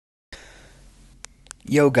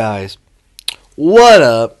Yo guys, what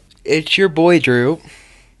up? It's your boy Drew.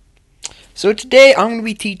 So today I'm going to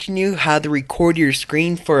be teaching you how to record your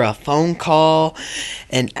screen for a phone call,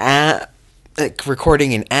 an app, like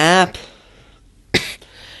recording an app,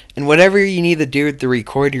 and whatever you need to do to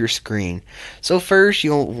record your screen. So first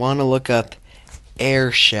you'll want to look up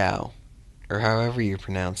AirShou, or however you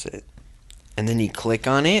pronounce it. And then you click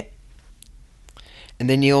on it. And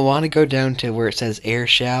then you'll want to go down to where it says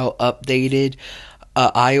AirShou updated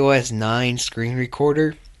iOS 9 screen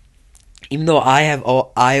recorder. Even though I have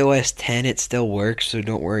iOS 10, it still works, so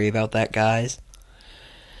don't worry about that, guys.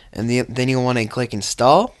 And then you'll want to click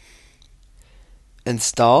install, and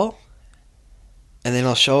then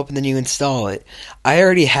it'll show up, and then you install it. I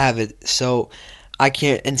already have it, so I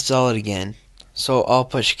can't install it again. So I'll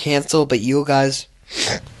push cancel, but you guys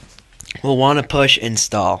will want to push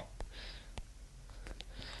install.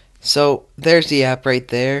 So there's the app right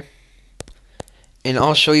there. And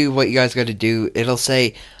I'll show you what you guys got to do. It'll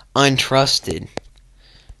say untrusted.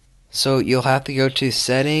 So you'll have to go to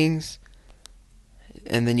settings,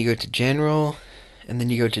 and then you go to general, and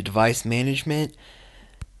then you go to device management,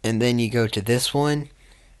 and then you go to this one,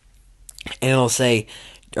 and it'll say,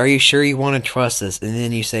 are you sure you want to trust this? And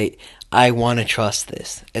then you say, I want to trust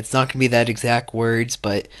this. It's not going to be that exact words,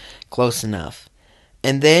 but close enough.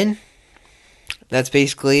 And then that's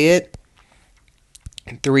basically it.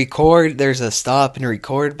 To record, there's a stop and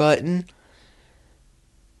record button,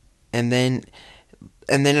 and then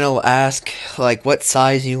it'll ask like what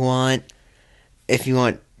size you want. If you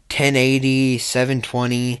want 1080,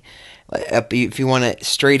 720, if you want it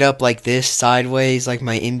straight up like this, sideways, like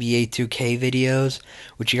my NBA 2K videos,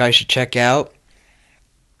 which you guys should check out.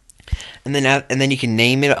 And then you can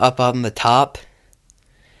name it up on the top,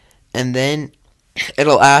 and then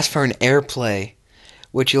it'll ask for an AirPlay,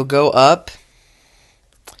 which you'll go up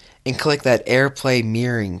and click that AirPlay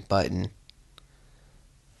mirroring button,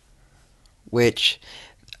 which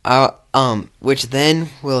then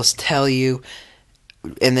will tell you,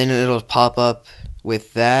 and then it'll pop up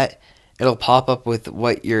with that. It'll pop up with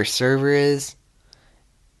what your server is,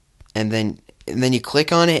 and then you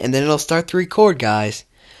click on it, and then it'll start to record, guys.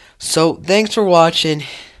 So thanks for watching.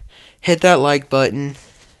 Hit that like button,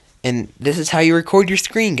 and this is how you record your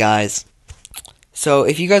screen, guys. So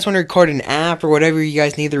if you guys want to record an app or whatever you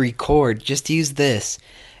guys need to record, just use this.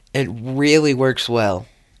 It really works well.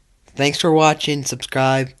 Thanks for watching.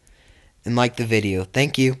 Subscribe and like the video.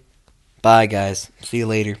 Thank you. Bye, guys. See you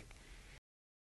later.